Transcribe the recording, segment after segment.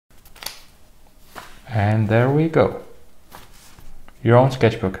And there we go. Your own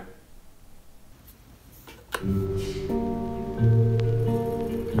sketchbook.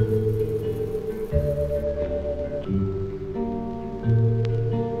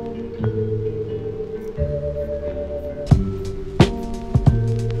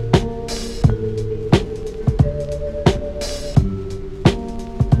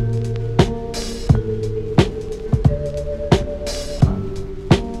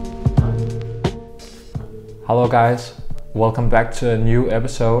 Hello guys, welcome back to a new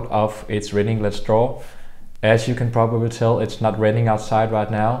episode of It's Raining, Let's Draw. As you can probably tell, it's not raining outside right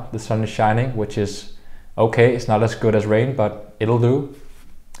now. The sun is shining, which is okay. It's not as good as rain, but it'll do.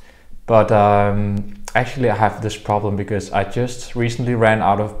 But actually I have this problem because I just recently ran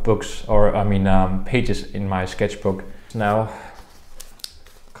out of books, or pages in my sketchbook. It's now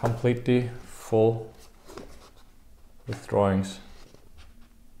completely full with drawings.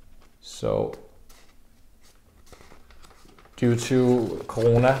 So due to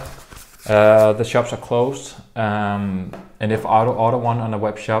Corona, the shops are closed, and if I order one on a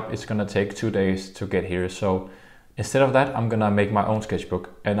web shop, it's gonna take 2 days to get here. So instead of that, I'm gonna make my own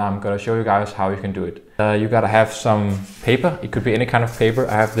sketchbook, and I'm gonna show you guys how you can do it. You gotta have some paper. It could be any kind of paper.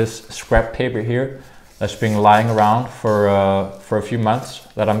 I have this scrap paper here that's been lying around for a few months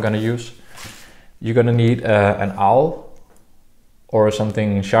that I'm gonna use. You're gonna need an owl or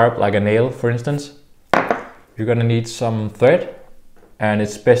something sharp like a nail, for instance. You're gonna need some thread, and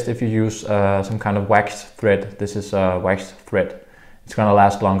it's best if you use some kind of waxed thread. This is waxed thread. It's gonna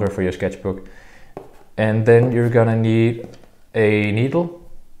last longer for your sketchbook. And then you're gonna need a needle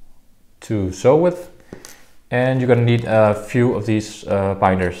to sew with, and you're gonna need a few of these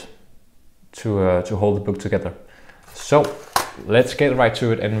binders to hold the book together. So let's get right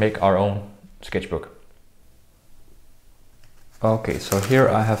to it and make our own sketchbook. Okay, so here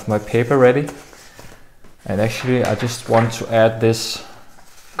I have my paper ready. And actually I just want to add this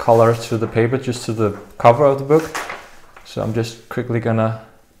color to the paper, just to the cover of the book. So I'm just quickly gonna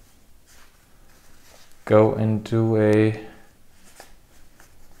go and do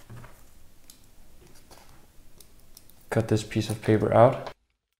cut this piece of paper out.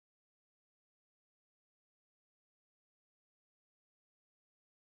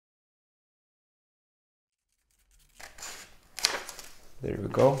 There we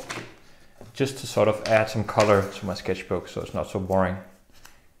go. Just to sort of add some color to my sketchbook so it's not so boring.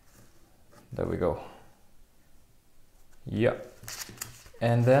 There we go. Yeah.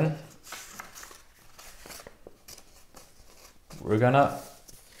 And then we're gonna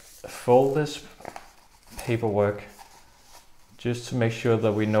fold this paperwork just to make sure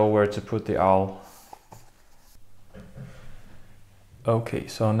that we know where to put the owl. Okay,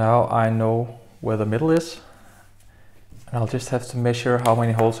 so now I know where the middle is. And I'll just have to measure how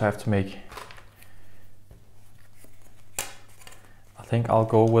many holes I have to make. I think I'll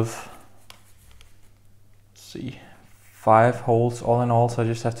go with, let's see, 5 holes all in all, so I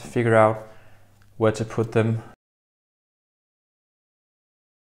just have to figure out where to put them.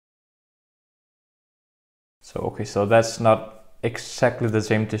 So okay, so that's not exactly the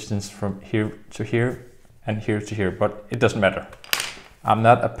same distance from here to here and here to here, but it doesn't matter. I'm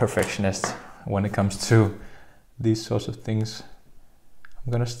not a perfectionist when it comes to these sorts of things.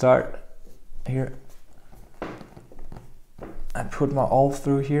 I'm gonna start here and put my awl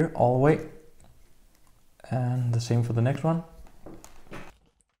through here all the way, and the same for the next one.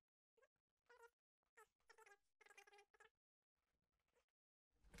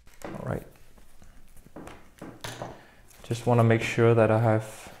 All right, just want to make sure that I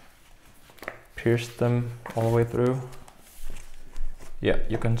have pierced them all the way through. Yeah,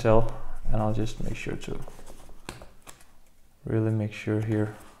 you can tell, and I'll just make sure to really make sure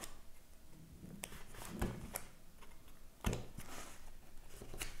here.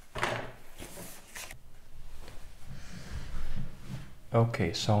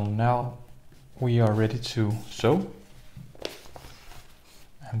 Okay, so now we are ready to sew,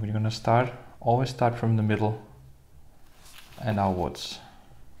 and we're gonna always start from the middle and outwards.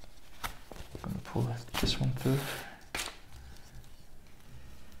 We're gonna pull this one through.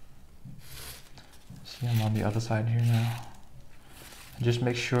 See, I'm on the other side here now. And just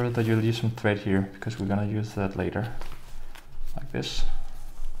make sure that you'll use some thread here, because we're gonna use that later, like this.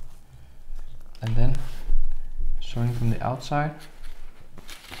 And then sewing from the outside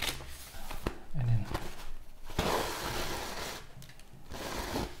and in.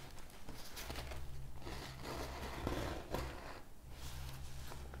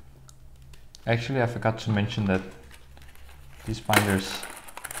 Actually, I forgot to mention that these binders,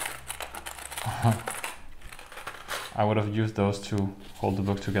 I would have used those to hold the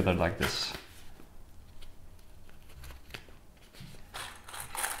book together like this.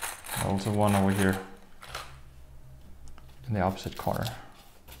 also one over here in the opposite corner.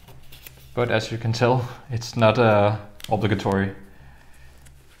 But as you can tell, it's not obligatory.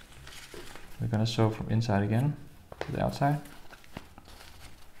 We're gonna sew from inside again to the outside,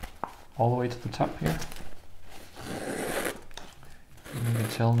 all the way to the top here. And you can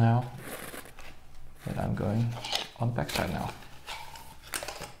tell now that I'm going on the back side now.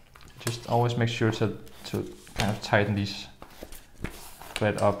 Just always make sure to kind of tighten these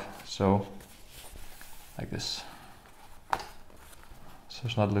thread up, so like this, so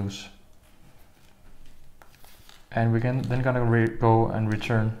it's not loose. And we're then gonna go and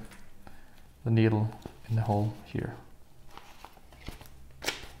return the needle in the hole here.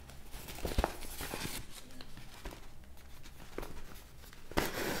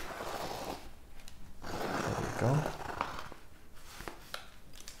 There we go.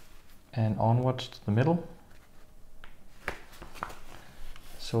 And onwards to the middle,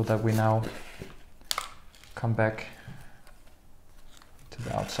 so that we now come back to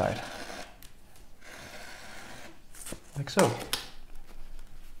the outside, like so.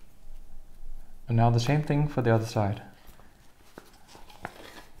 And now the same thing for the other side.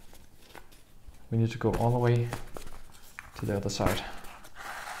 We need to go all the way to the other side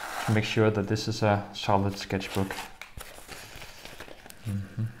to make sure that this is a solid sketchbook.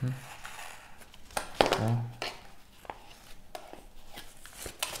 So.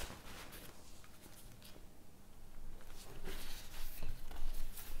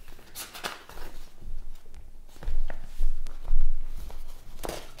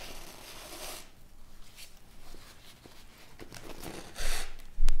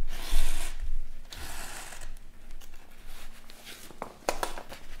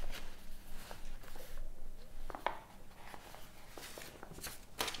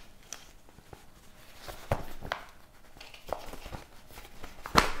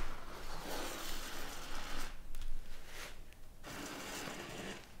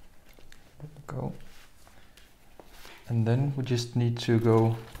 Go. And then we just need to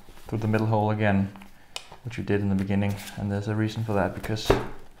go through the middle hole again, which we did in the beginning, and there's a reason for that, because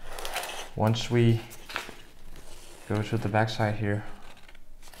once we go to the back side here,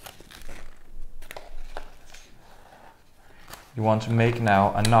 you want to make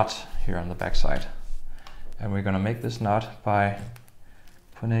now a knot here on the back side, and we're going to make this knot by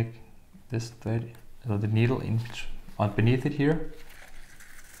putting this thread, the needle in beneath it here.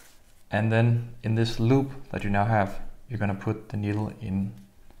 And then in this loop that you now have, you're gonna put the needle in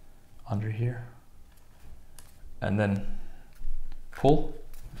under here and then pull,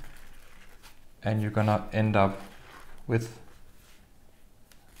 and you're gonna end up with,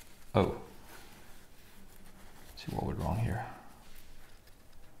 oh, let's see what went wrong here.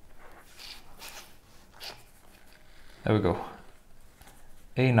 There we go,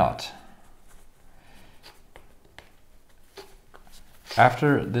 a knot.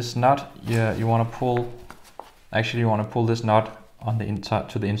 After this knot, you want to pull, actually you want to pull this knot on the inside,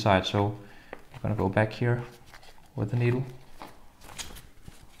 to the inside. So you're going to go back here with the needle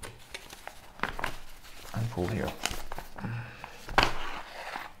and pull here.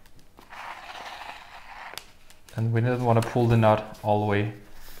 And we don't want to pull the knot all the way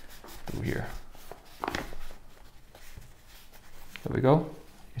through here. There we go.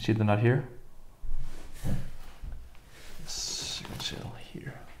 You can see the knot here.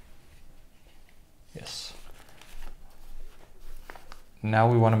 Here. Yes.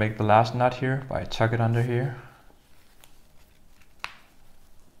 Now we want to make the last knot here by tuck it under here.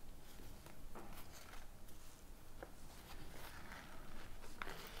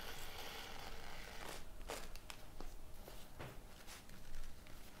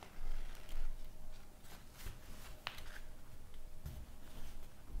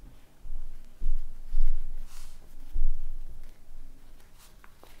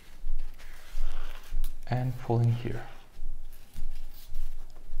 And pulling here.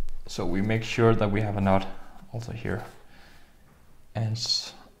 So we make sure that we have a knot also here. And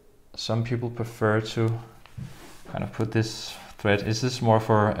some people prefer to kind of put this thread, is this more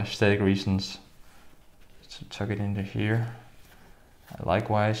for aesthetic reasons, to tuck it into here.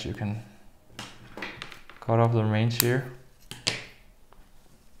 Likewise, you can cut off the remains here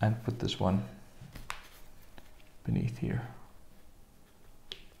and put this one beneath here.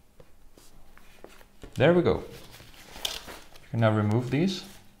 There we go. You can now remove these.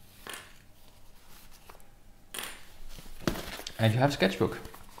 And you have Sketchbook.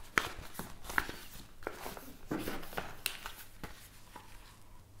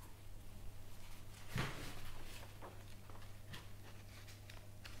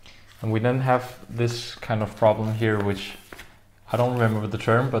 And we then have this kind of problem here, which I don't remember the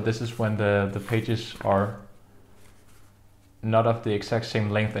term, but this is when the pages are not of the exact same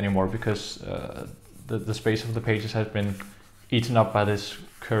length anymore, because the space of the pages has been eaten up by this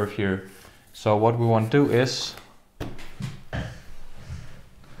curve here. So what we want to do is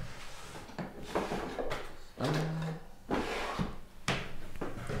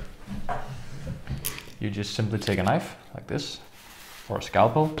you just simply take a knife like this, or a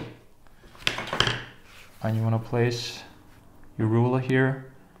scalpel, and you want to place your ruler here,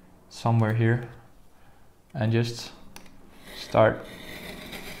 somewhere here, and just start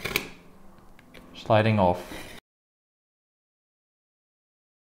sliding off.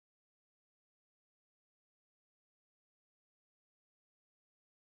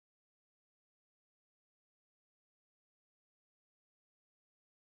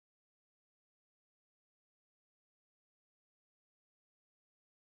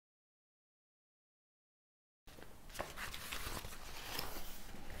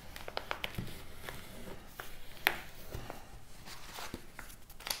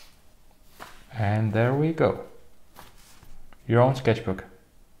 And there we go. Your own sketchbook.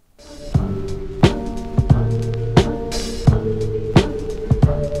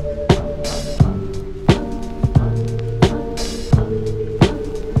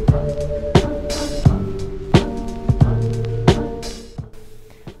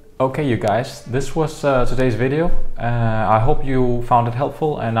 Okay, you guys, this was today's video. I hope you found it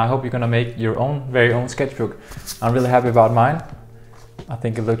helpful, and I hope you're gonna make your very own sketchbook. I'm really happy about mine. I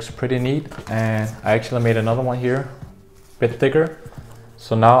think it looks pretty neat, and I actually made another one here, a bit thicker.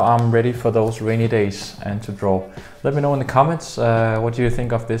 So now I'm ready for those rainy days and to draw. Let me know in the comments what do you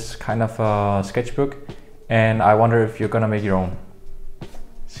think of this kind of sketchbook, and I wonder if you're gonna make your own.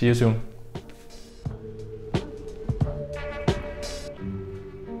 See you soon.